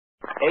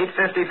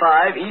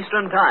8:55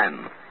 Eastern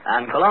Time,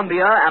 and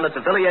Columbia and its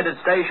affiliated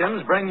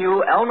stations bring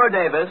you Elmer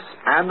Davis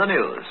and the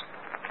news.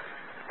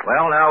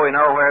 Well, now we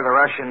know where the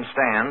Russians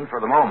stand for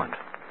the moment.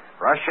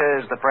 Russia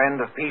is the friend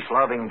of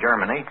peace-loving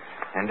Germany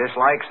and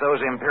dislikes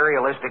those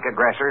imperialistic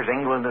aggressors,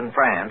 England and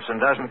France,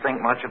 and doesn't think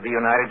much of the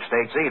United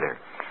States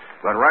either.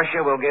 But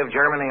Russia will give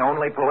Germany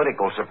only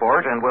political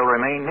support and will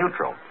remain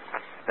neutral.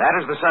 That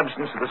is the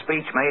substance of the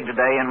speech made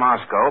today in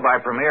Moscow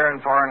by Premier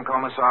and Foreign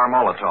Commissar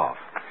Molotov.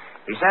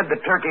 He said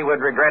that Turkey would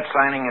regret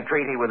signing a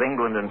treaty with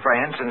England and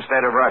France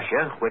instead of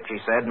Russia, which he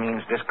said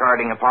means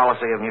discarding a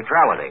policy of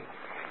neutrality.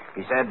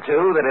 He said,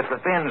 too, that if the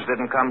Finns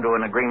didn't come to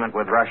an agreement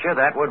with Russia,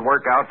 that would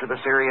work out to the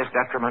serious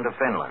detriment of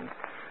Finland.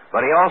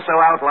 But he also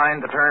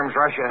outlined the terms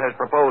Russia has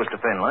proposed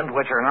to Finland,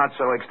 which are not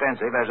so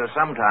extensive as has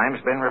sometimes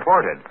been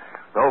reported,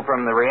 though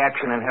from the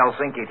reaction in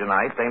Helsinki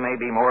tonight, they may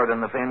be more than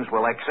the Finns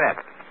will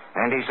accept.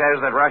 And he says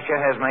that Russia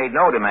has made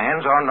no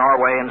demands on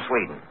Norway and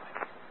Sweden.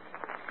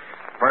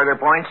 Further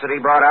points that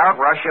he brought out,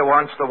 Russia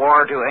wants the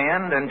war to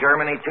end, and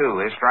Germany,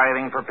 too, is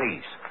striving for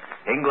peace.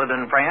 England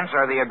and France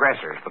are the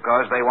aggressors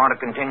because they want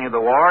to continue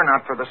the war,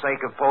 not for the sake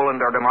of Poland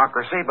or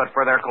democracy, but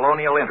for their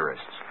colonial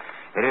interests.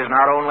 It is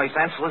not only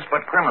senseless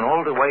but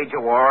criminal to wage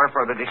a war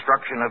for the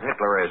destruction of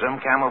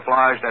Hitlerism,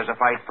 camouflaged as a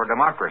fight for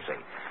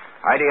democracy.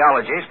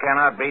 Ideologies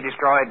cannot be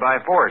destroyed by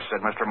force,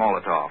 said Mr.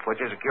 Molotov,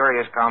 which is a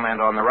curious comment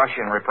on the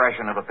Russian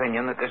repression of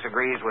opinion that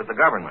disagrees with the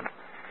government.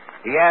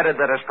 He added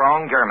that a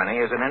strong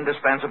Germany is an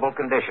indispensable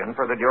condition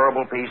for the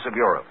durable peace of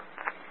Europe.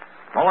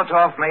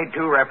 Molotov made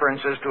two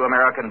references to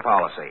American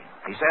policy.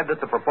 He said that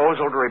the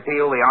proposal to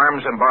repeal the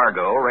arms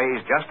embargo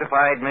raised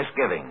justified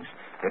misgivings.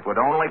 It would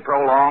only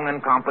prolong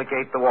and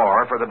complicate the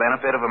war for the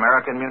benefit of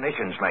American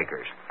munitions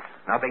makers.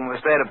 Nothing was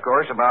said, of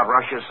course, about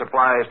Russia's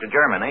supplies to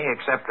Germany,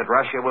 except that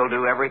Russia will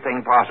do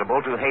everything possible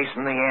to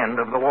hasten the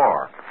end of the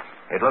war.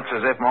 It looks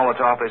as if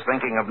Molotov is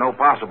thinking of no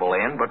possible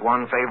end, but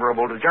one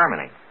favorable to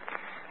Germany.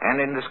 And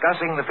in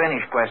discussing the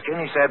Finnish question,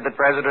 he said that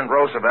President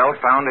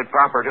Roosevelt found it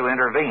proper to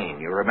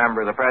intervene. You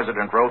remember the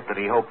president wrote that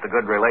he hoped the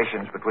good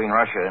relations between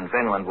Russia and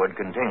Finland would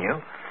continue.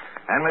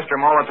 And Mr.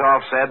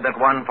 Molotov said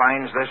that one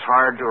finds this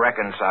hard to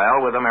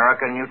reconcile with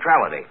American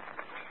neutrality.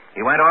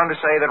 He went on to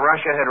say that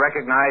Russia had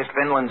recognized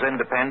Finland's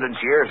independence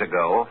years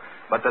ago,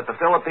 but that the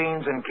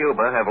Philippines and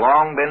Cuba have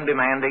long been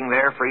demanding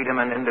their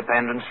freedom and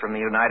independence from the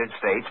United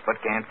States,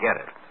 but can't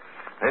get it.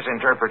 This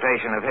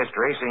interpretation of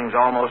history seems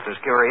almost as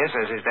curious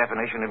as his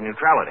definition of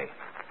neutrality.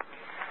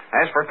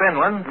 As for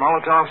Finland,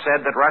 Molotov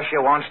said that Russia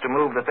wants to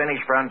move the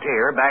Finnish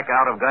frontier back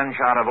out of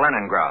gunshot of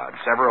Leningrad,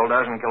 several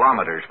dozen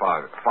kilometers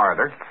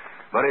farther,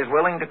 but is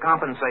willing to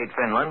compensate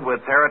Finland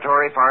with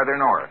territory farther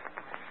north.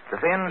 The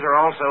Finns are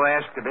also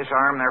asked to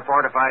disarm their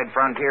fortified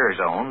frontier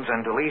zones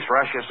and to lease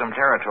Russia some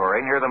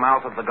territory near the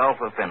mouth of the Gulf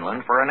of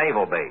Finland for a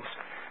naval base.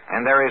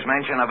 And there is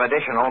mention of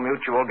additional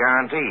mutual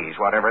guarantees,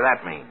 whatever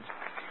that means.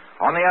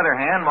 On the other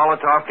hand,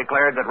 Molotov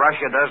declared that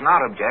Russia does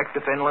not object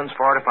to Finland's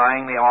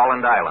fortifying the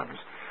Åland Islands,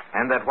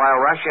 and that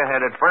while Russia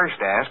had at first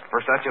asked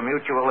for such a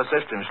mutual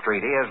assistance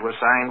treaty as was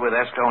signed with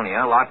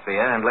Estonia,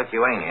 Latvia, and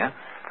Lithuania,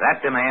 that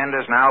demand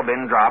has now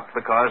been dropped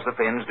because the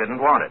Finns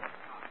didn't want it.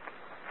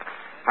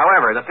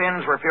 However, the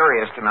Finns were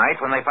furious tonight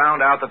when they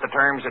found out that the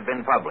terms had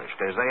been published,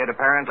 as they had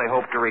apparently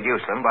hoped to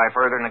reduce them by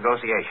further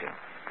negotiation.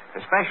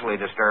 Especially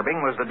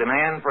disturbing was the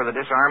demand for the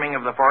disarming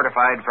of the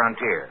fortified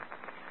frontier.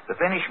 The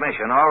Finnish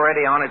mission,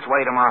 already on its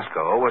way to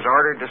Moscow, was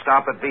ordered to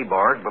stop at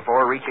Viborg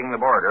before reaching the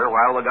border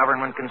while the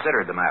government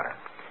considered the matter.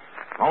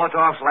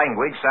 Molotov's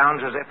language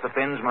sounds as if the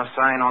Finns must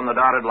sign on the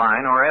dotted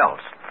line or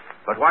else.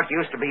 But what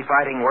used to be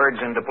fighting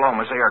words in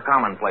diplomacy are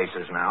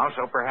commonplaces now,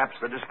 so perhaps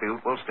the dispute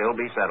will still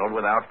be settled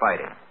without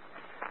fighting.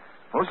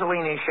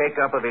 Mussolini's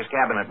shake-up of his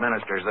cabinet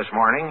ministers this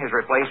morning, his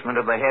replacement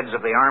of the heads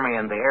of the Army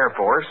and the Air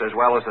Force, as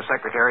well as the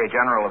Secretary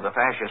General of the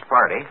Fascist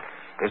Party,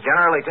 is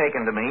generally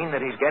taken to mean that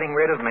he's getting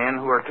rid of men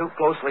who are too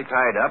closely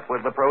tied up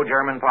with the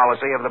pro-German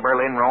policy of the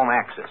Berlin-Rome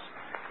axis.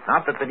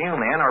 Not that the new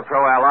men are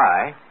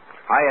pro-Ally.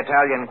 High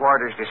Italian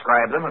quarters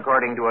describe them,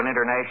 according to an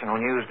international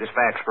news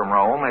dispatch from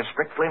Rome, as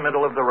strictly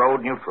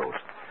middle-of-the-road neutrals.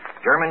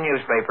 German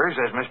newspapers,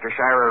 as Mr.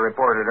 Scheirer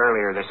reported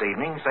earlier this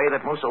evening, say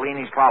that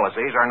Mussolini's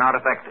policies are not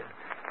effective,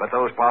 but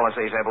those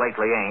policies have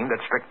lately aimed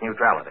at strict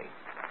neutrality.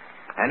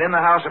 And in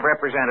the House of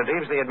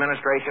Representatives, the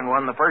administration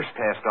won the first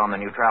test on the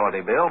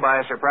neutrality bill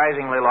by a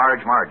surprisingly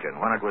large margin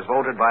when it was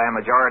voted by a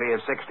majority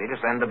of 60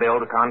 to send the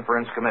bill to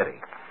conference committee.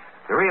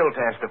 The real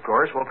test, of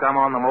course, will come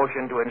on the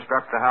motion to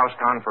instruct the House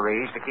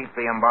conferees to keep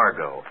the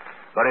embargo.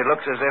 But it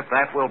looks as if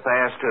that will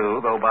pass, too,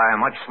 though by a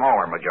much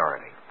smaller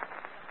majority.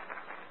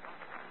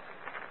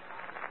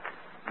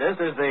 This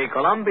is the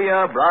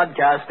Columbia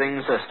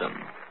Broadcasting System.